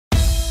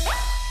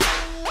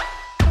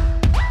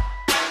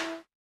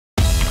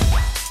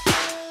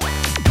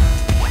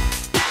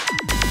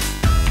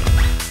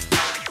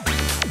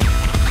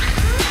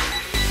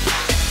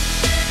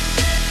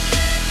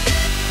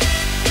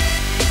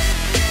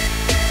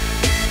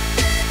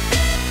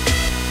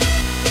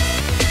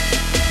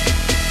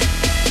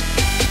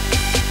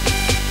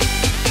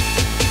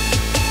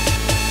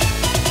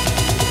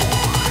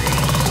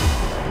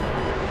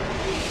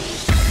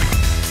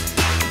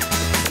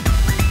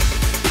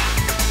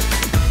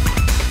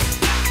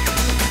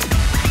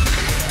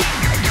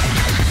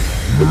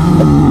Hey,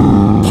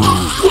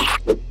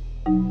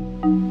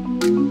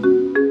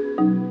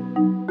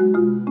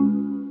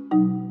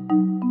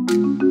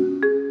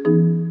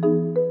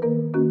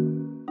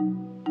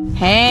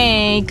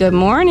 good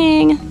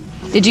morning.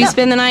 Did you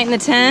spend the night in the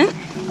tent?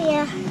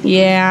 Yeah.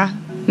 Yeah.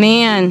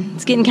 Man,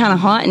 it's getting kind of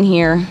hot in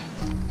here.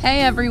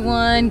 Hey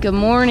everyone, good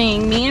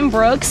morning. Me and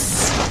Brooks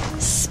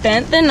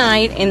spent the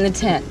night in the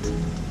tent.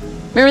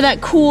 Remember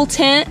that cool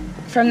tent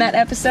from that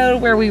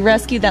episode where we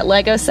rescued that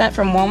Lego set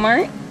from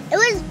Walmart? It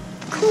was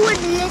cooler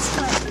than this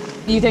one.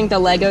 Do you think the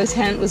Lego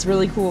tent was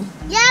really cool?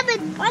 Yeah, but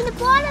on the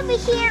bottom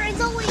of here it's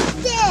always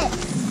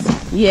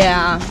this.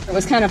 Yeah, it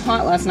was kind of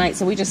hot last night,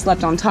 so we just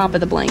slept on top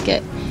of the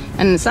blanket.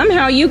 And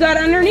somehow you got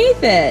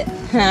underneath it.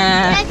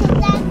 That's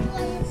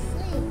where you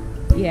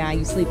sleep. Yeah,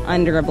 you sleep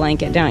under a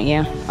blanket, don't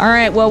you? All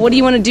right, well, what do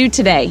you want to do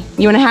today?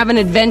 You want to have an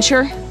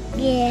adventure?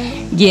 Yeah.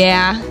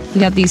 Yeah,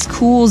 we got these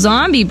cool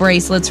zombie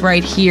bracelets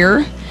right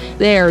here.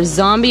 They're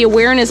zombie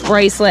awareness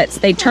bracelets.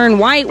 They turn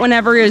white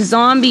whenever a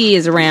zombie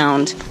is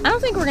around. I don't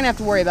think we're gonna have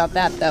to worry about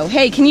that though.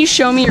 Hey, can you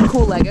show me your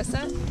cool Lego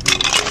set?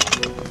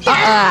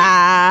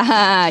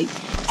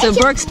 So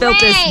Brooks built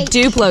this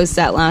Duplo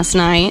set last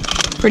night.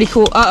 Pretty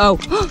cool. Uh-oh,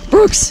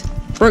 Brooks,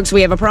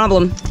 we have a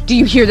problem. Do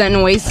you hear that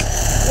noise?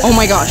 Oh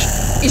my gosh,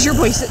 is your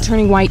bracelet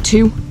turning white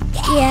too?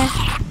 Yeah.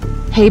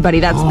 Hey buddy,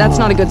 that's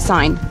not a good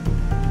sign.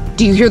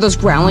 Do you hear those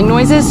growling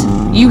noises?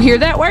 You hear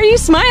that? Why are you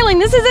smiling?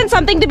 This isn't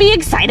something to be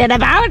excited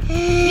about.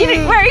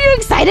 Why are you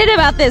excited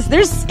about this?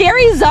 There's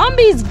scary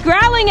zombies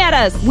growling at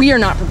us. We are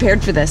not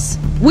prepared for this.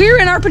 We're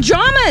in our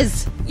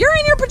pajamas. You're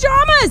in your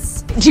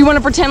pajamas. Do you want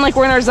to pretend like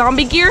we're in our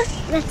zombie gear?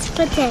 Let's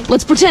pretend.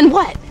 Let's pretend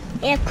what?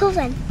 Yeah, cool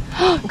then.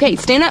 Okay,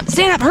 stand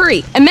up,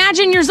 hurry.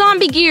 Imagine your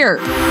zombie gear.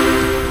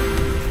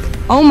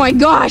 Oh my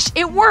gosh,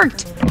 it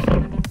worked.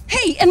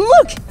 Hey, and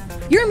look,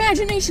 your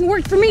imagination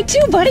worked for me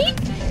too, buddy.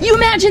 You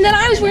imagined that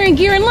I was wearing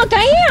gear, and look,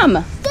 I am.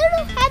 We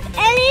don't have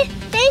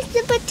anything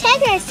to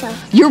protect ourselves.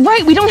 You're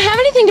right, we don't have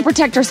anything to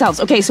protect ourselves.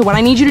 Okay, so what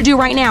I need you to do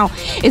right now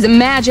is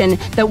imagine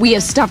that we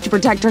have stuff to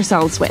protect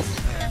ourselves with.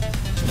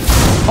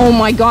 Oh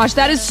my gosh,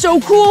 that is so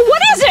cool.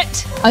 What is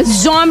it? A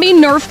zombie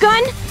Nerf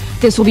gun?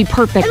 This will be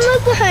perfect. And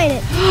look behind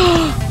it.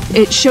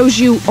 It shows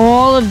you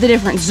all of the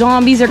different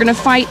zombies they're gonna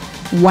fight.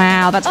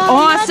 Wow, that's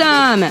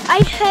awesome.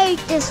 I hate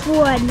this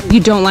one. You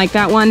don't like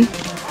that one?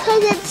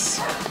 Because it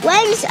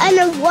swims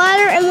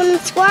underwater, and when the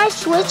squash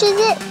switches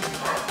it,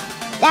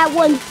 that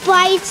one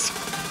bites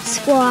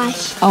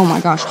squash. Oh my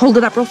gosh, hold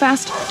it up real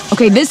fast.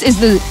 Okay, this is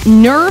the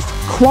Nerf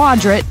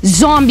Quadrant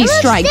Zombie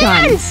Strike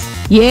Gun.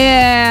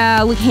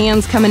 Yeah, look,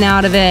 hands coming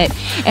out of it.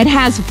 It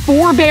has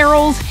 4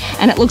 barrels,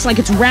 and it looks like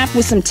it's wrapped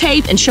with some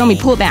tape. And show me,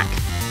 pull it back.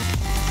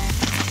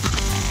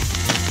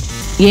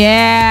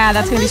 Yeah,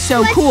 that's gonna be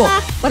so cool.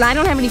 But I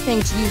don't have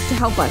anything to use to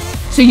help us.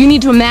 So you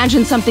need to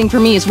imagine something for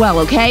me as well,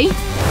 okay?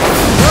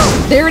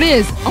 There it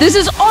is. This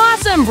is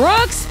awesome,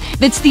 Brooks.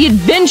 It's the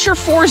Adventure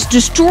Force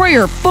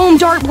Destroyer Foam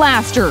Dart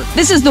Blaster.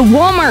 This is the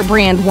Walmart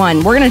brand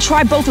one. We're gonna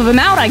try both of them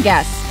out, I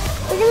guess.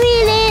 We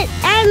need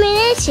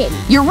ammunition.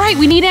 You're right,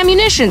 we need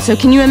ammunition. So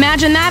can you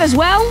imagine that as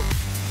well?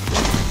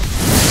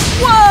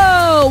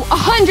 Whoa,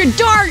 100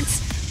 darts.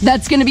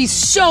 That's gonna be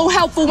so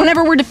helpful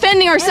whenever we're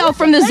defending ourselves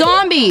from the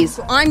zombies.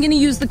 I'm gonna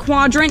use the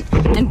Quadrant,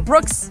 and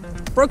Brooks,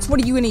 what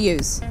are you gonna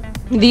use?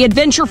 The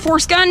Adventure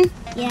Force gun?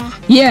 Yeah.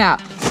 Yeah,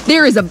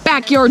 there is a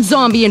backyard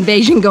zombie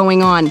invasion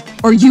going on.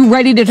 Are you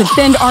ready to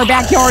defend our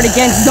backyard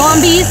against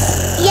zombies?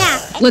 Yeah.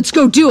 Let's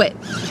go do it.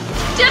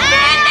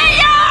 Defend the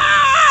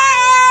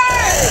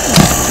yard!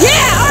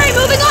 Yeah, all right,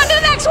 moving on to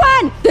the next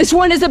one. This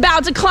one is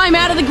about to climb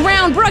out of the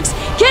ground. Brooks,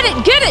 get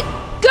it, get it.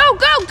 Go,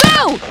 go,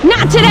 go!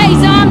 Not today,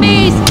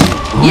 zombies!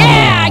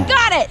 Yeah, I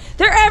got it!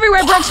 They're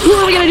everywhere, Brooks. Who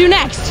are we gonna do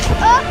next? This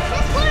one.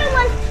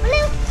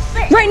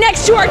 Right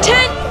next to our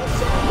tent?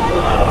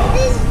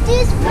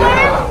 This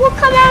worm will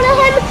come out of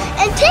him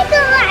and tickle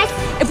us.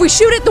 If we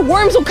shoot it, the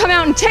worms will come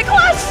out and tickle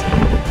us?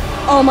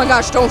 Oh my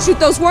gosh, don't shoot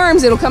those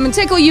worms. It'll come and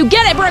tickle you.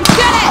 Get it, Brooks, get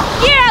it!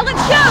 Yeah,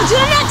 let's go to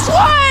the next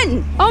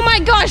one! Oh my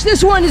gosh,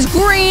 this one is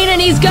green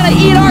and he's gonna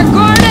eat our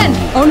garden!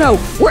 Oh no,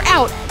 we're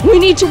out. We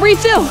need to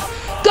refill.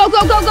 Go,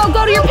 go, go, go,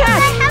 go to your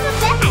pack. I have a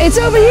bag. It's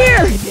over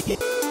here.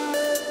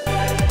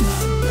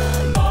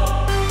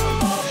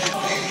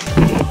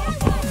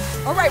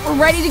 All right, we're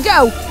ready to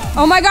go.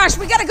 Oh my gosh,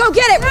 we gotta go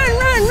get it. Run, run,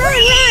 run, run.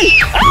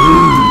 Ah!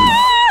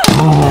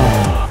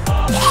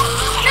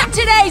 Not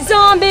today,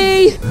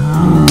 zombie.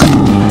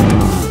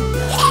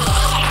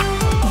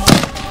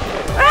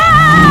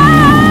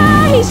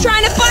 Ah! He's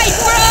trying to fight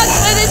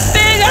Brooks with his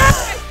finger.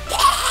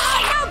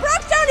 No,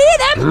 Brooks, don't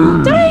eat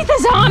him. Don't eat the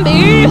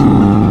zombie.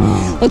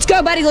 Let's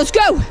go, buddy, let's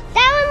go.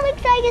 That one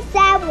looks like a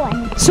sad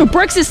one. So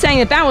Brooks is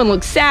saying that one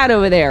looks sad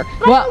over there.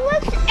 But it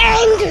looks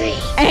angry.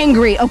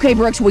 Angry. Okay,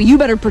 Brooks, well, you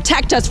better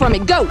protect us from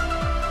it. Go.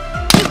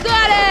 You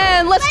got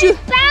him. Let's do. It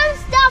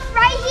bounced off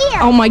right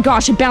here. Oh my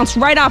gosh, it bounced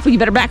right off. You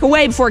better back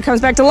away before it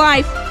comes back to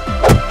life.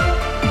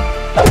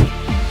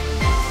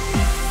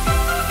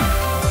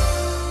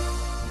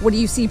 What do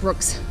you see,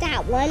 Brooks?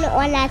 That one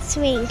on that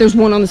swing. There's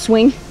one on the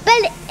swing.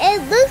 But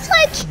it looks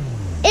like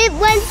It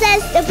wants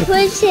us to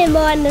push him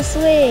on the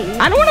swing.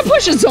 I don't want to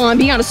push a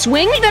zombie on a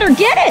swing. We better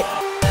get it.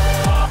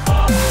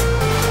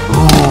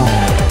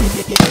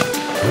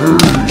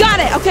 Got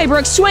it. Okay,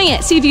 Brooks, swing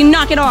it. See if you can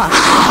knock it off.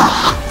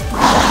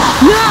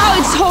 No,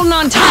 it's holding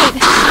on tight.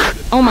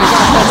 Oh my gosh,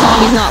 that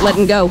zombie's not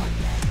letting go.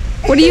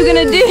 What are you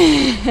gonna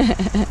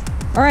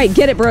do? All right,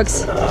 get it,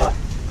 Brooks.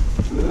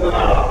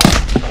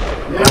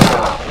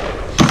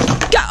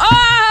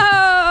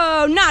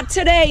 Oh, not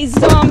today,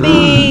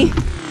 zombie.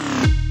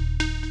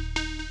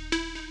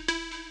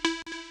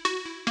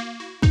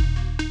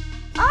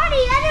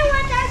 Artie, I didn't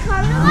want that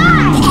coming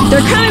alive.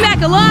 They're coming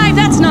back alive.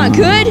 That's not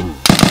good.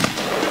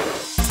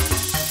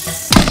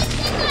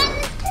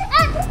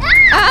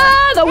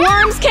 Ah, the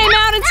worms came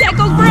out and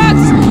tickled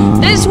Brooks.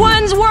 This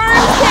one's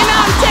worms came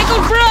out and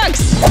tickled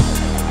Brooks.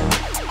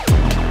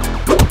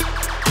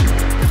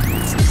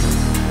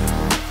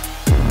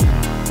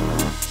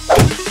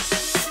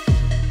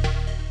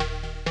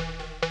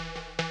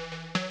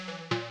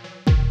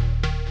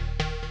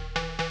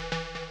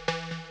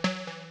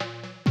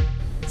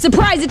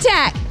 Surprise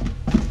attack!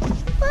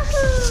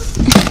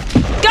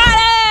 Got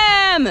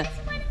him!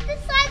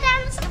 This side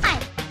down the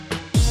side.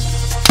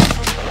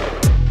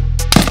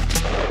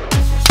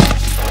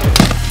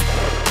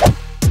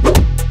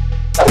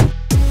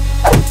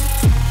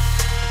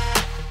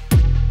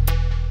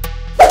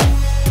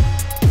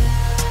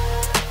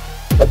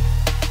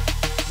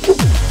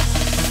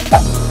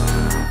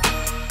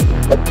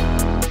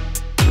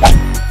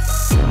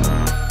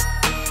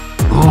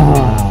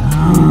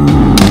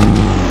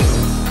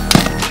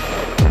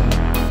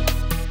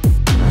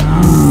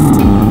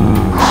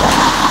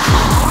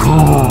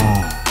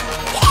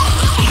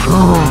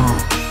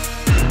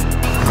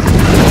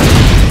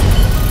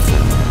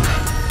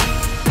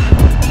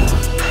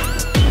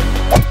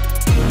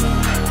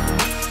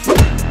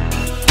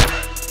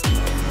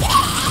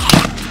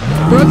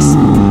 Brooks,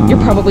 you're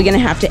probably gonna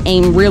have to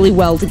aim really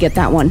well to get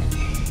that one.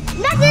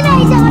 Not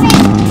today, Zombie.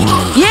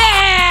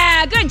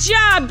 Yeah! Good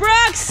job,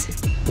 Brooks!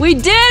 We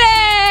did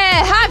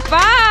it! High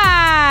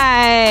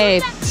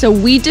five! So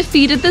we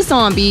defeated the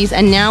zombies,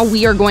 and now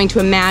we are going to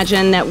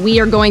imagine that we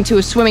are going to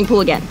a swimming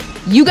pool again.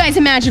 You guys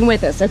imagine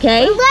with us,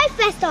 okay? With life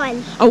vest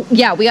on. Oh,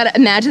 yeah, we gotta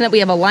imagine that we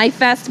have a life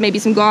vest, maybe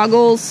some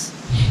goggles.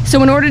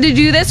 So in order to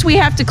do this, we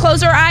have to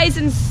close our eyes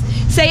and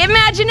say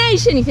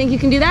imagination. You think you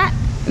can do that?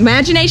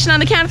 Imagination on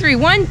the count of 3.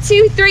 1,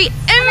 2, 3.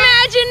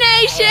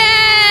 Imagination!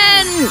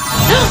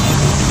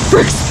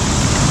 Brooks,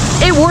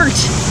 it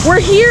worked. We're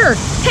here.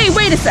 Hey,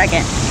 wait a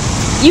second.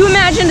 You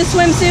imagined a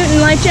swimsuit and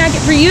life jacket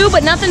for you,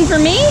 but nothing for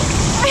me?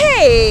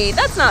 Hey,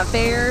 that's not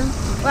fair.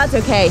 Well, that's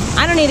okay.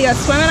 I don't need to go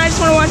swimming. I just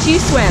want to watch you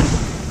swim.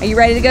 Are you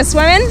ready to go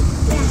swimming?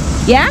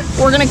 Yeah.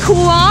 Yeah? We're gonna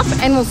cool off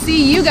and we'll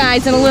see you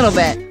guys in a little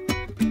bit.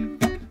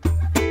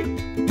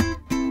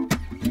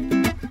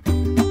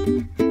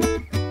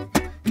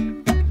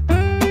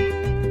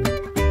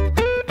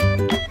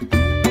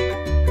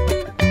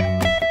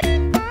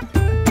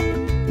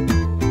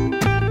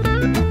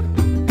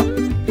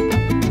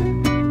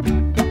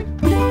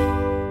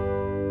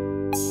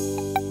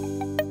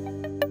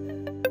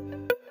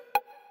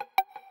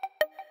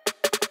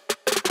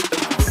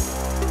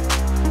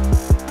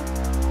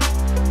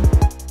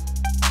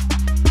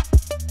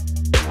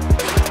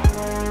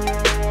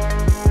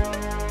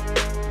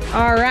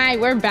 All right,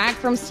 we're back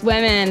from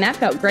swimming. That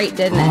felt great,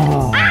 didn't it?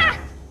 Ah!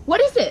 What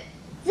is it?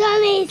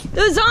 Zombies.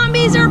 The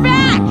zombies are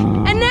back!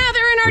 And now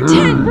they're in our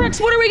tent. Brooks,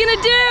 what are we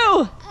gonna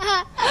do?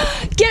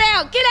 Get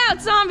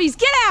out, zombies,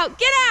 get out!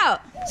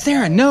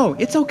 Sarah, no,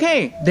 it's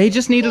okay. They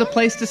just needed a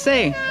place to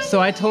stay, so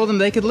I told them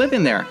they could live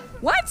in there.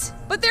 What?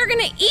 But they're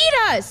gonna eat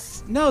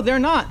us! No, they're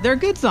not. They're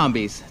good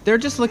zombies. They're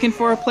just looking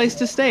for a place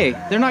to stay.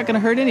 They're not gonna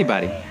hurt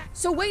anybody.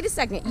 So wait a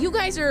second, you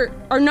guys are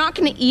not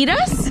gonna eat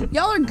us?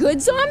 Y'all are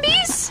good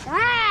zombies?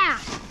 Ah.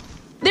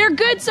 They're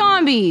good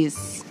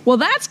zombies. Well,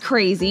 that's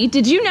crazy.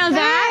 Did you know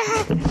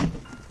that?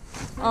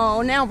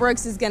 Oh, now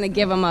Brooks is gonna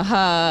give him a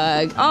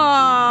hug.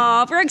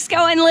 Oh, Brooks,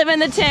 go and live in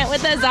the tent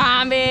with the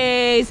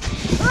zombies.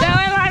 Go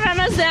and live in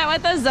the tent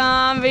with the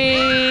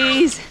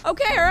zombies.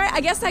 Okay, all right,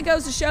 I guess that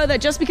goes to show that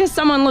just because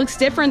someone looks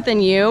different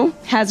than you,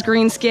 has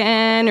green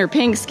skin or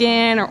pink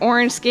skin or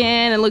orange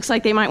skin and looks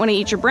like they might want to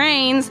eat your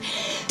brains,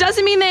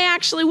 doesn't mean they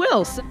actually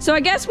will. So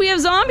I guess we have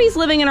zombies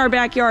living in our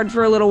backyard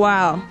for a little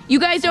while. You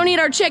guys don't eat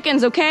our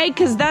chickens, okay?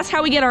 Because that's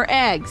how we get our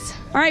eggs.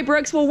 All right,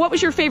 Brooks, well, what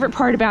was your favorite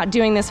part about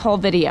doing this whole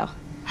video?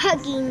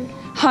 Hugging.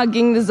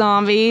 Hugging the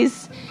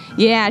zombies.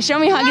 Yeah, show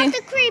me hugging.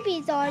 Got the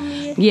creepies on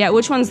me. Yeah,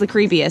 which one's the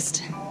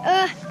creepiest?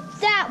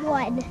 That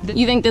one.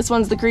 You think this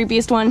one's the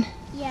creepiest one?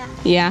 Yeah.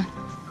 Yeah.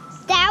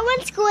 That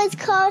one's was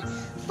called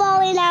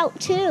Falling Out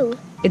too.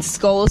 Its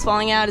skull is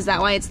falling out. Is that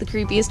why it's the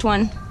creepiest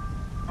one?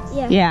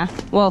 Yeah. Yeah.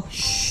 Well,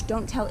 shh,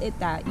 don't tell it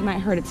that. You might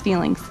hurt its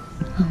feelings.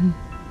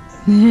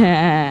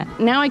 Yeah.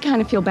 Now I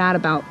kind of feel bad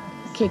about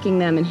kicking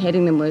them and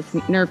hitting them with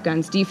Nerf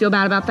guns. Do you feel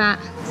bad about that?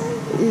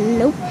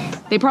 Nope.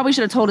 They probably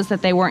should have told us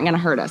that they weren't going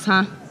to hurt us,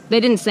 huh? They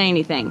didn't say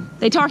anything.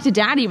 They talked to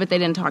Daddy, but they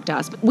didn't talk to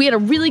us. But we had a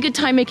really good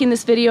time making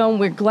this video, and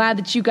we're glad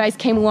that you guys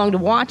came along to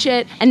watch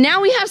it. And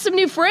now we have some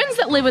new friends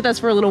that live with us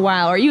for a little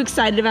while. Are you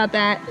excited about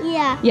that?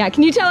 Yeah. Yeah,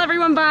 can you tell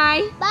everyone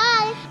bye?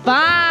 Bye.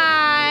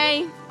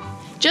 Bye!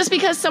 Just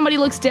because somebody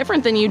looks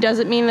different than you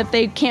doesn't mean that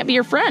they can't be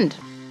your friend.